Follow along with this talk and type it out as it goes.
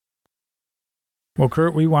Well,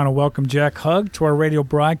 Kurt, we want to welcome Jack Hug to our radio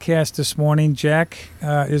broadcast this morning. Jack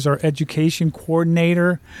is our education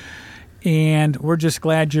coordinator, and we're just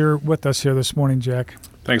glad you're with us here this morning, Jack.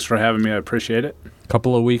 Thanks for having me. I appreciate it. A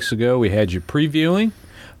couple of weeks ago, we had you previewing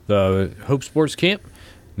the Hope Sports Camp.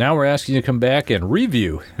 Now we're asking you to come back and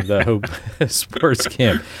review the Hope Sports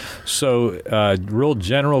Camp. So, real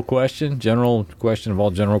general question of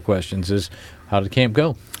all general questions is, how did camp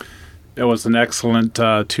go? It was an excellent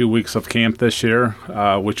 2 weeks of camp this year,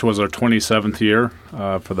 which was our 27th year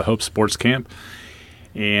for the Hope Sports Camp.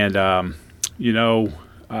 And,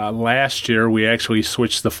 last year we actually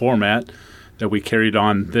switched the format that we carried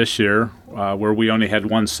on this year, where we only had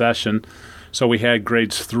one session. So we had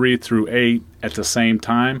grades 3 through 8 at the same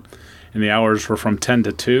time, and the hours were from 10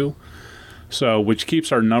 to 2, so which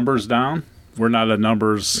keeps our numbers down. We're not a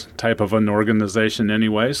numbers type of an organization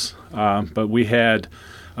anyways, but we had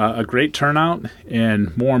a great turnout,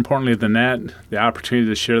 and more importantly than that, the opportunity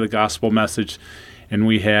to share the gospel message, and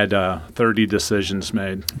we had 30 decisions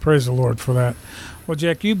made. Praise the Lord for that. Well,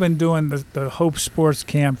 Jack, you've been doing the Hope Sports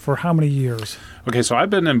Camp for how many years? Okay, so I've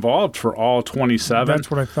been involved for all 27. That's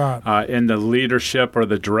what I thought. In the leadership or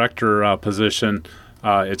the director position,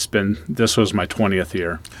 this was my 20th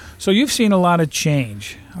year. So you've seen a lot of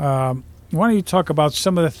change. Why don't you talk about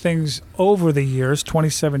some of the things over the years,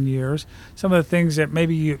 27 years, some of the things that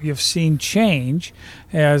maybe you've seen change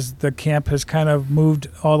as the camp has kind of moved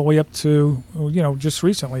all the way up to, just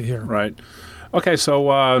recently here. Right. Okay,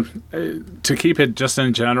 so to keep it just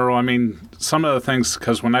in general, I mean, some of the things,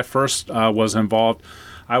 because when I first was involved,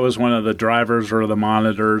 I was one of the drivers or the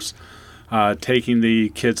monitors, taking the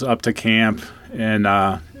kids up to camp and,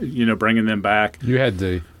 bringing them back. You had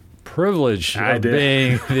the privilege of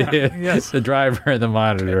being the driver and the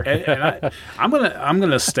monitor. And I'm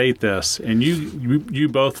gonna state this, and you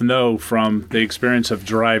both know from the experience of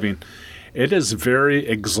driving, it is very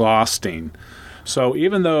exhausting. So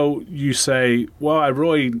even though you say, well,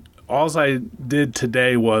 all I did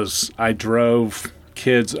today was I drove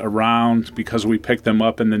kids around because we pick them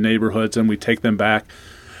up in the neighborhoods and we take them back.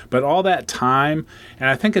 But all that time, and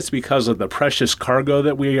I think it's because of the precious cargo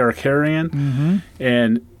that we are carrying,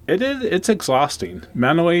 and it's exhausting,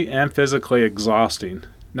 mentally and physically exhausting.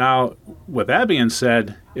 Now, with that being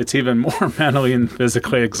said, it's even more mentally and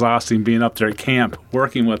physically exhausting being up there at camp,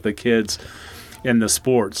 working with the kids in the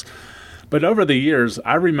sports. But over the years,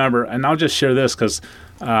 I remember, and I'll just share this because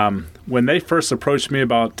when they first approached me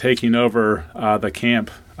about taking over the camp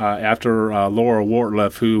after Laura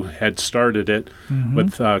Wortliff, who had started it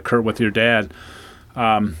with Kurt, with your dad,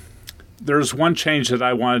 there's one change that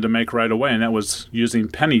I wanted to make right away, and that was using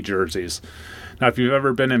penny jerseys. Now, if you've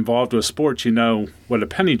ever been involved with sports, you know what a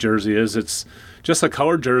penny jersey is. It's just a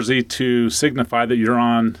colored jersey to signify that you're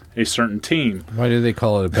on a certain team. Why do they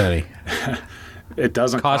call it a penny? It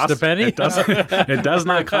doesn't cost a penny? It does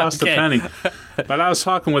not cost a penny. But I was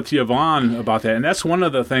talking with Yvonne about that, and that's one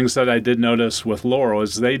of the things that I did notice with Laurel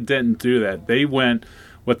is they didn't do that. They went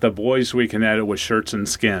with the boys' weekend at it with shirts and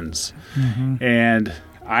skins. And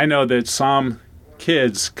I know that some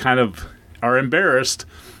kids kind of are embarrassed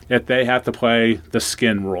if they have to play the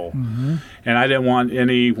skin role. And I didn't want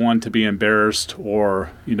anyone to be embarrassed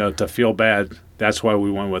or, to feel bad. That's why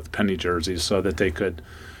we went with penny jerseys, so that they could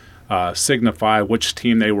signify which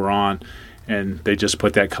team they were on, and they just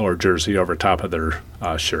put that colored jersey over top of their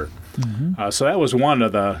shirt. So that was one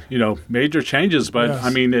of the major changes, but yes.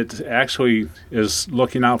 I mean, it actually is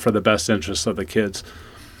looking out for the best interests of the kids.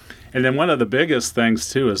 And then one of the biggest things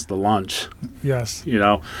too is the lunch. Yes.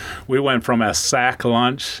 We went from a sack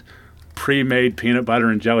lunch, pre-made peanut butter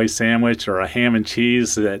and jelly sandwich, or a ham and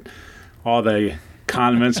cheese that all the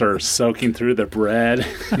condiments are soaking through the bread,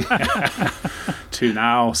 to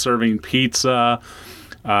now serving pizza.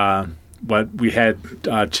 But we had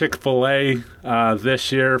Chick-fil-A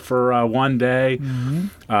this year for one day,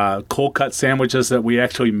 cold cut sandwiches that we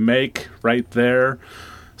actually make right there.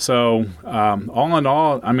 So all in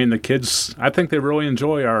all, I mean, the kids, I think they really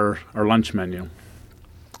enjoy our lunch menu.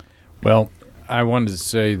 Well, I wanted to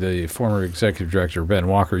say the former executive director, Ben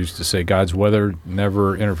Walker, used to say God's weather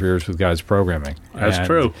never interferes with God's programming. That's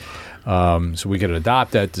true. So we could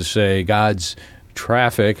adopt that to say God's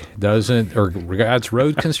traffic doesn't, or God's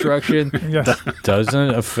road construction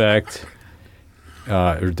doesn't affect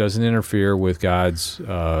or doesn't interfere with God's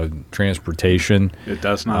transportation. It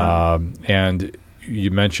does not. And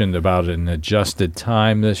you mentioned about an adjusted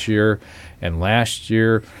time this year and last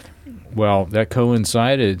year. Well, that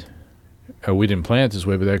coincided. We didn't plan it this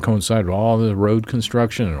way, but that coincided with all the road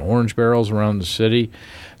construction and orange barrels around the city.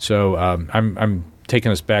 So I'm taking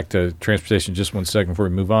us back to transportation just 1 second before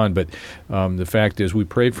we move on, but the fact is we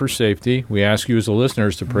prayed for safety. We ask you as the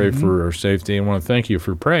listeners to pray for our safety, and want to thank you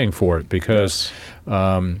for praying for it, because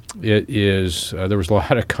it is there was a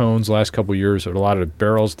lot of cones last couple of years, a lot of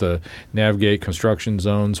barrels to navigate, construction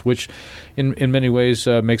zones, which in many ways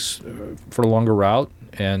makes for a longer route,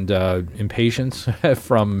 and impatience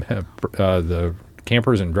from the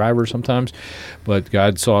campers and drivers sometimes, but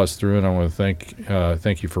God saw us through, and I want to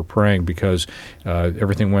thank you for praying, because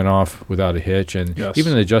everything went off without a hitch, and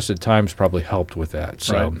even the adjusted times probably helped with that.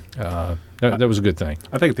 So that was a good thing.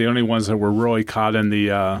 I think the only ones that were really caught in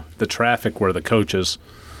the traffic were the coaches,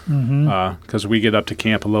 because we get up to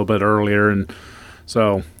camp a little bit earlier, and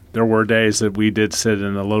so there were days that we did sit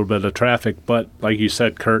in a little bit of traffic. But like you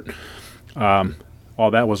said, Kurt,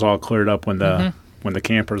 all that was all cleared up when the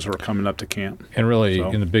campers were coming up to camp. And really,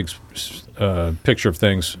 in the big picture of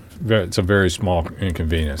things, it's a very small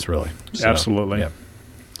inconvenience, really. So, absolutely. Yeah.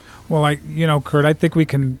 Well, Kurt, I think we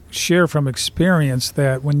can share from experience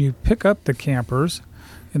that when you pick up the campers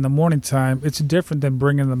in the morning time, it's different than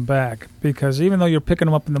bringing them back, because even though you're picking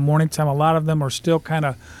them up in the morning time, a lot of them are still kind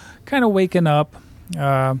of waking up.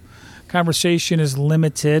 Conversation is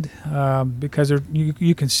limited because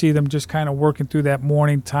you can see them just kind of working through that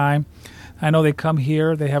morning time. I know they come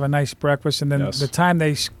here, they have a nice breakfast, and then the time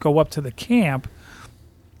they go up to the camp,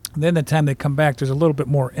 then the time they come back, there's a little bit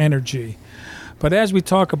more energy. But as we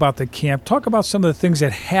talk about the camp, talk about some of the things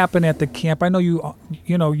that happen at the camp. I know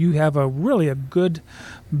you have a good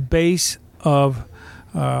base of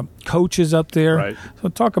coaches up there. Right. So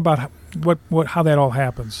talk about how that all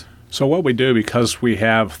happens. So what we do, because we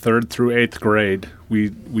have 3rd through 8th grade,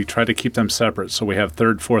 we try to keep them separate. So we have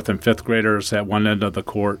 3rd, 4th, and 5th graders at one end of the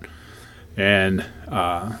court, and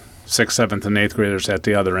 6th, 7th, and 8th graders at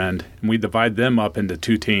the other end. And we divide them up into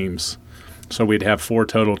 2 teams. So we'd have 4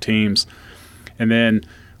 total teams. And then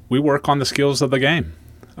we work on the skills of the game.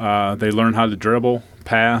 They learn how to dribble,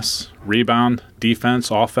 pass, rebound, defense,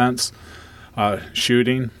 offense,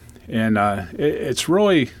 shooting. And it's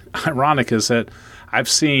really ironic is that I've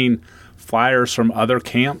seen flyers from other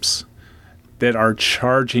camps that are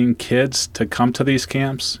charging kids to come to these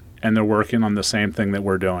camps, and they're working on the same thing that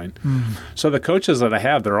we're doing. So the coaches that I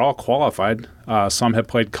have, they're all qualified. Some have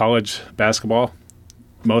played college basketball.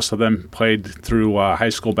 Most of them played through high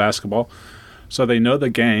school basketball. So they know the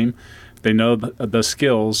game, they know the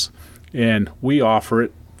skills, and we offer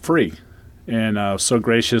it free. And so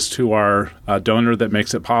gracious to our donor that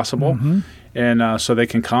makes it possible. And so they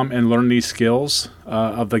can come and learn these skills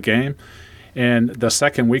of the game. And the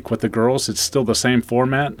second week with the girls, it's still the same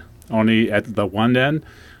format, only at the one end,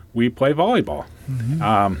 we play volleyball.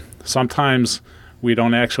 Sometimes we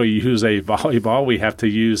don't actually use a volleyball. We have to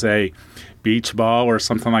use a beach ball or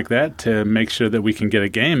something like that to make sure that we can get a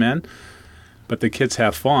game in. But the kids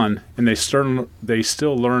have fun, and they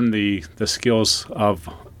still learn the skills of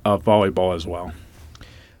volleyball as well.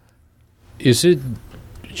 Is it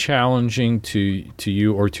challenging to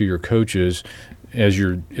you or to your coaches as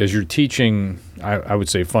you're teaching? I would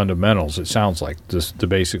say fundamentals. It sounds like the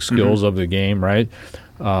basic skills of the game, right?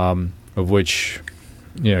 Of which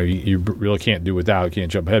you really can't do without. You can't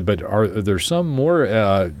jump ahead. But are there some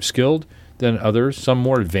more skilled than others? Some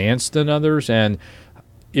more advanced than others? And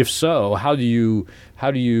if so, how do you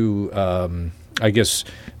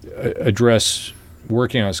address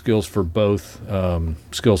working on skills for both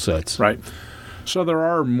skill sets? Right. So there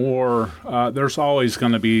are more. There's always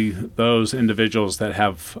going to be those individuals that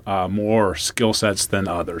have more skill sets than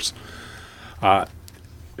others.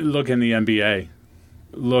 Look in the NBA.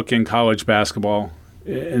 Look in college basketball.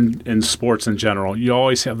 In sports in general, you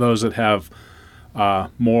always have those that have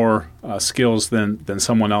more skills than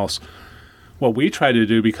someone else. What we try to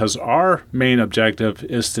do, because our main objective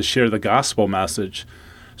is to share the gospel message.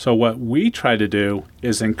 So what we try to do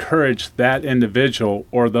is encourage that individual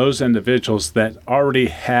or those individuals that already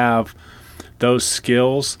have those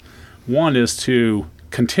skills. One is to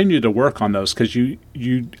continue to work on those, because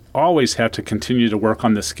you always have to continue to work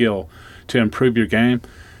on the skill to improve your game,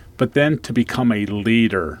 but then to become a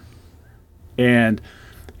leader and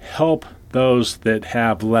help those that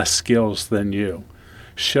have less skills than you.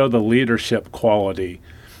 Show the leadership quality.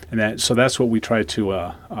 And so that's what we try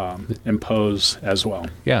to impose as well.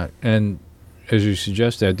 Yeah, and as you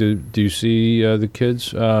suggest that, do you see the kids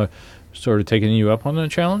sort of taking you up on the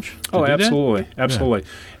challenge? Oh, absolutely. Yeah. As a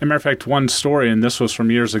matter of fact, one story, and this was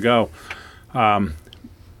from years ago,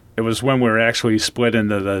 it was when we were actually split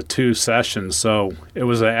into the 2 sessions. So it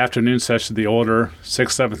was an afternoon session, the older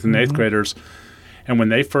 6th, 7th, and 8th graders. And when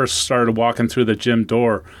they first started walking through the gym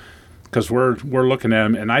door, because we're looking at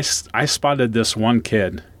them, and I spotted this one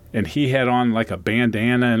kid. and he had on like a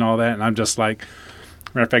bandana and all that, and I'm just like,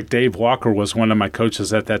 matter of fact, Dave Walker was one of my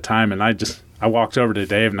coaches at that time, and I walked over to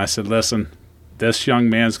Dave and I said, listen, this young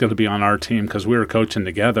man's going to be on our team, because we were coaching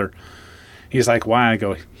together. He's like, why? I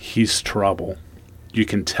go, he's trouble. You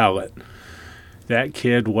can tell it. That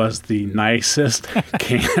kid was the nicest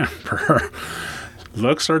camper.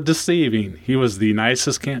 Looks are deceiving. He was the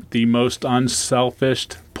nicest the most unselfish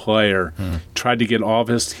player. Tried to get all of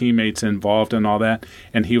his teammates involved and all that,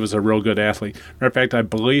 and he was a real good athlete. Matter of fact, I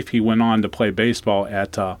believe he went on to play baseball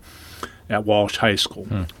at Walsh High School.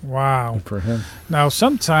 Wow. For him. Now,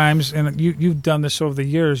 sometimes, and you've done this over the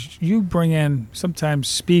years, you bring in sometimes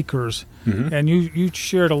speakers, and you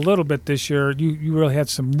shared a little bit this year. You really had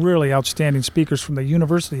some really outstanding speakers from the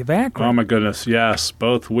University of Akron. Oh, my goodness, yes.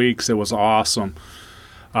 Both weeks, it was awesome.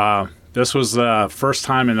 This was the first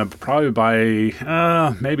time in probably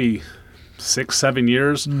by maybe 6-7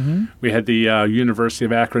 years, we had the University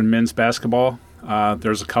of Akron men's basketball.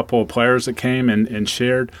 There's a couple of players that came and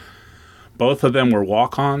shared. Both of them were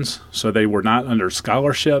walk-ons, so they were not under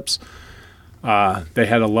scholarships. They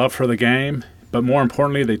had a love for the game, but more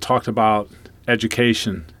importantly, they talked about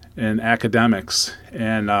education and academics.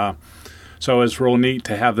 And so it was real neat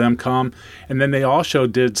to have them come. And then they also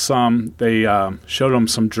showed them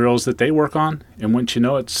some drills that they work on. And once you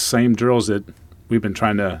know, it's the same drills that we've been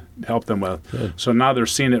trying to help them with. Good. So now they're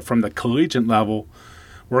seeing it from the collegiate level,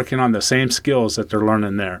 working on the same skills that they're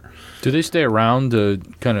learning there. Do they stay around to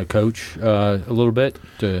kind of coach a little bit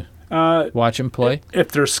to watch him play?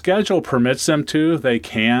 If their schedule permits them to, they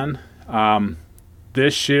can.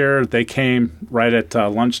 This year they came right at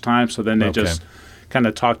lunchtime, so then they just kind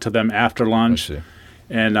of talked to them after lunch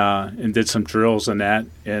and did some drills and that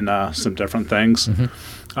and some different things.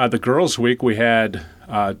 The girls' week we had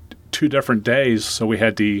 2 different days. So we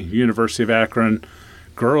had the University of Akron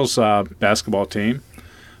girls basketball team.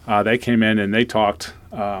 They came in and they talked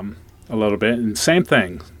a little bit, and same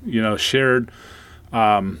thing, shared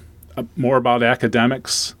more about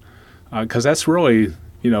academics, because that's really,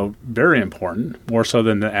 very important, more so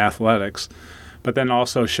than the athletics, but then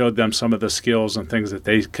also showed them some of the skills and things that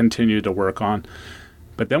they continue to work on.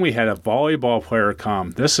 But then we had a volleyball player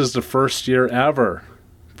come. This is the first year ever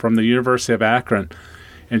from the University of Akron,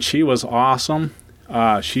 and she was awesome.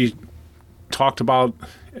 She talked about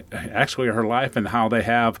actually her life and how they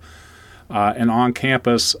have an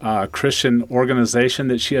on-campus Christian organization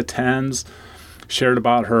that she attends, shared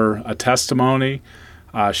about her testimony,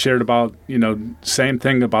 shared about, same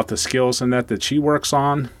thing about the skills and that she works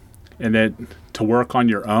on, and that to work on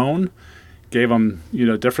your own, gave them,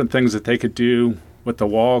 different things that they could do with the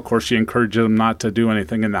wall. Of course, she encouraged them not to do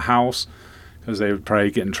anything in the house because they would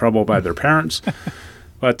probably get in trouble by their parents.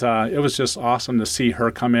 But it was just awesome to see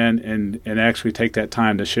her come in and actually take that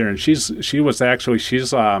time to share. And she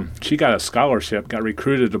got a scholarship, got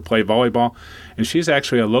recruited to play volleyball, and she's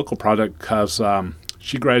actually a local product because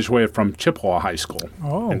she graduated from Chippewa High School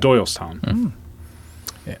in Doylestown.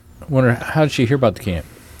 Yeah. I wonder, how did she hear about the camp?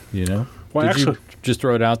 Well, did you just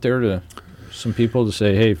throw it out there to some people to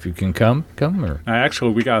say, hey, if you can come? Or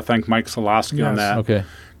actually, we got to thank Mike Solosky on that. Okay.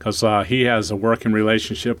 Because he has a working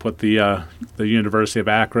relationship with the University of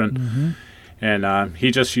Akron, and he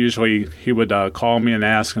just he would call me and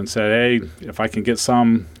ask and say, hey, if I can get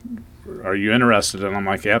some, are you interested? And I'm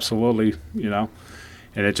like, absolutely,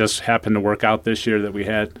 And it just happened to work out this year that we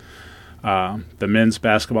had the men's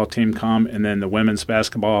basketball team come, and then the women's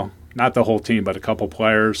basketball, not the whole team, but a couple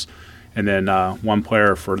players, and then one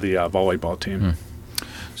player for the volleyball team.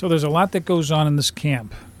 So there's a lot that goes on in this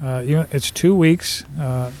camp. It's 2 weeks,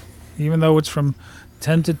 even though it's from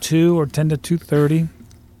 10 to 2 or 10 to 2:30.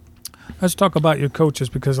 Let's talk about your coaches,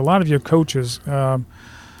 because a lot of your coaches,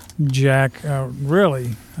 Jack,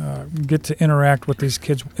 really get to interact with these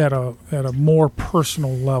kids at a more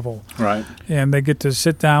personal level. Right. And they get to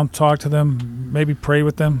sit down, talk to them, maybe pray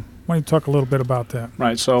with them. Why don't you talk a little bit about that?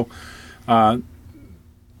 Right. So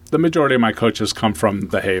the majority of my coaches come from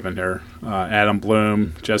the Haven here. Adam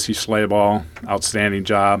Bloom, Jesse Slayball, outstanding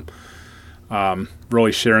job.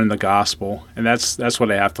 Really sharing the gospel. And that's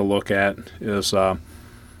what I have to look at is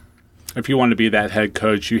if you want to be that head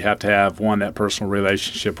coach, you have to have, that personal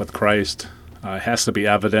relationship with Christ. It has to be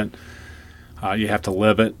evident. You have to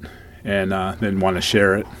live it and then want to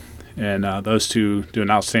share it. And those two do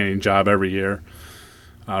an outstanding job every year.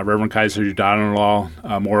 Reverend Kaiser, your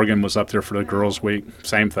daughter-in-law, Morgan was up there for the Girls' Week.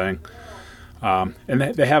 Same thing. And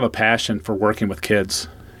they have a passion for working with kids.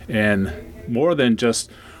 And more than just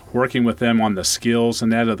working with them on the skills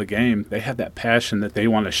and that of the game, they have that passion that they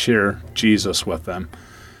want to share Jesus with them.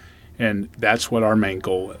 And that's what our main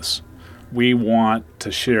goal is. We want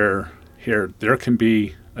to share here. There can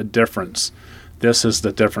be a difference, this is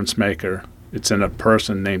the difference maker. It's in a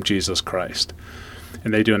person named Jesus Christ.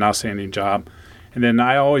 And they do an outstanding job. And then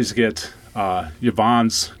I always get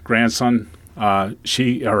Yvonne's grandson.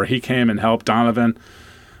 He came and helped Donovan.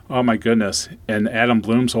 Oh, my goodness. And Adam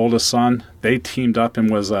Bloom's oldest son, they teamed up and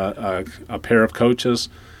was a pair of coaches.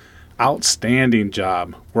 Outstanding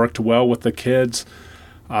job. Worked well with the kids.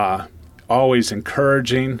 Always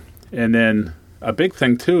encouraging. And then a big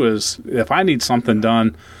thing, too, is if I need something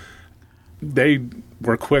done, they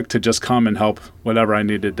were quick to just come and help whatever I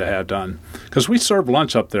needed to have done. Because we serve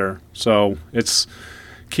lunch up there, so it's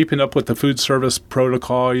keeping up with the food service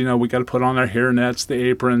protocol. You know, we got to put on our hair nets, the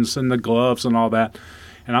aprons, and the gloves and all that.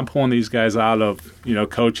 And I'm pulling these guys out of,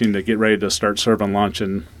 coaching to get ready to start serving lunch.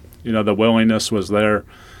 And, the willingness was there.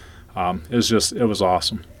 It was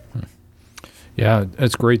awesome. Yeah,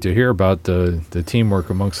 it's great to hear about the teamwork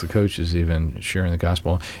amongst the coaches, even sharing the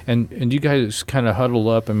gospel. And you guys kind of huddle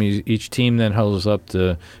up. I mean, each team then huddles up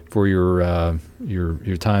for your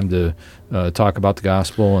time to talk about the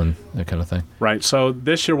gospel and that kind of thing. Right. So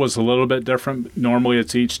this year was a little bit different. Normally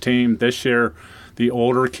it's each team. This year, the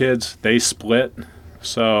older kids, they split.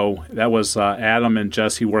 So that was Adam and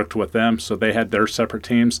Jesse worked with them. So they had their separate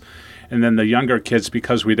teams. And then the younger kids,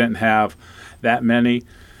 because we didn't have that many,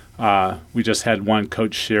 we just had one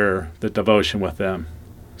coach share the devotion with them.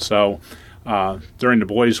 So during the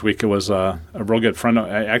boys' week, it was a real good friend.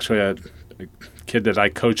 Actually, a kid that I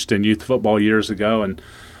coached in youth football years ago, and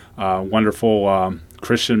wonderful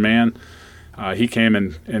Christian man. He came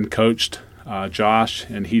and coached Josh,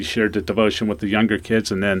 and he shared the devotion with the younger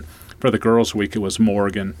kids. And then for the girls' week, it was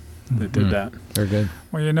Morgan that did that. Very good.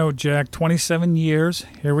 Well, Jack, 27 years.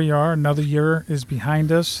 Here we are. Another year is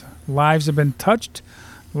behind us. Lives have been touched.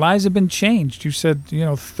 Lives have been changed. You said,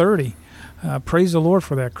 30. Praise the Lord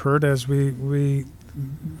for that, Kurt, as we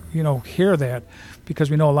hear that, because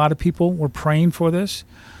we know a lot of people were praying for this.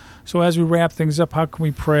 So as we wrap things up, how can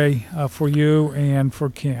we pray for you and for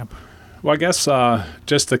camp? Well, I guess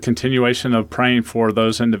just the continuation of praying for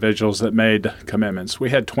those individuals that made commitments.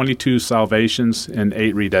 We had 22 salvations and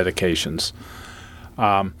 8 rededications.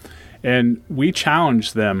 And we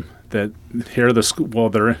challenged them that here the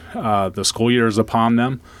school year is upon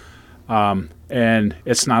them, and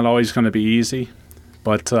it's not always going to be easy,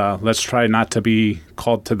 but let's try not to be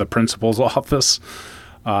called to the principal's office.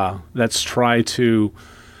 Let's try to,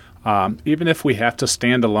 even if we have to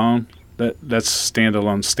stand alone, let's stand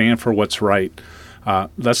alone, stand for what's right.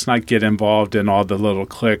 Let's not get involved in all the little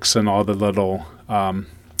cliques and all the little,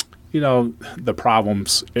 the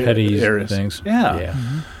problems. Petty areas. Things. Yeah.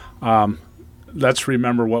 Mm-hmm. Let's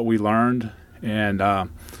remember what we learned, and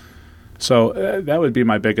so that would be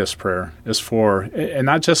my biggest prayer, is for, and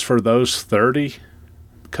not just for those 30,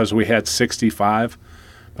 because we had 65,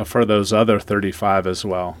 but for those other 35 as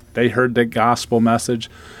well. They heard the gospel message.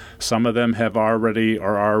 Some of them are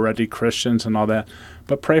already Christians and all that,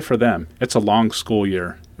 but pray for them. It's a long school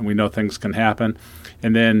year, and we know things can happen.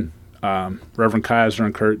 And then Reverend Kaiser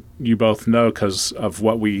and Kurt, you both know, because of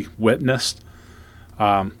what we witnessed,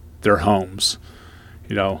 their homes.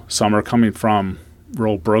 Some are coming from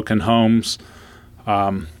real broken homes.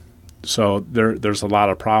 So there's a lot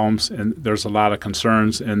of problems, and there's a lot of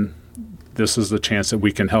concerns, and this is the chance that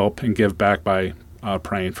we can help and give back by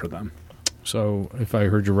praying for them. So if I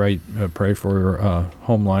heard you right, pray for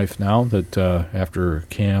home life now, that after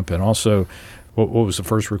camp, and also, what was the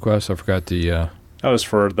first request? I forgot the... That was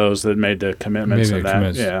for those that made the commitments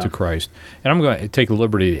to Christ. And I'm going to take the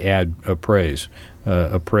liberty to add a praise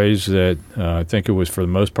that I think it was for the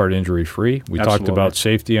most part injury-free. We talked about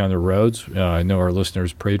safety on the roads. I know our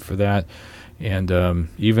listeners prayed for that. And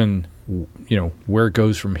even, where it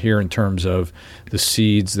goes from here in terms of the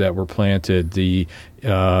seeds that were planted, the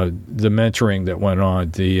mentoring that went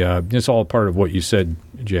on, it's all part of what you said,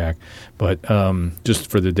 Jack. But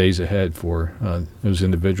just for the days ahead for those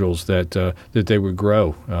individuals that they would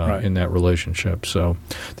grow in that relationship. So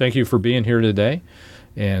thank you for being here today.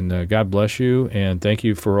 And God bless you, and thank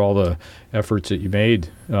you for all the efforts that you made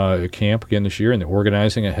at camp again this year and the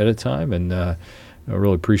organizing ahead of time. And I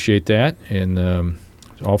really appreciate that, and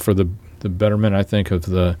all for the betterment, I think, of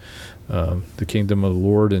the kingdom of the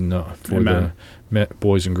Lord, and for Amen. The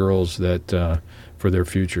boys and girls that for their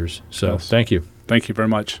futures. So yes. Thank you. Thank you very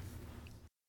much.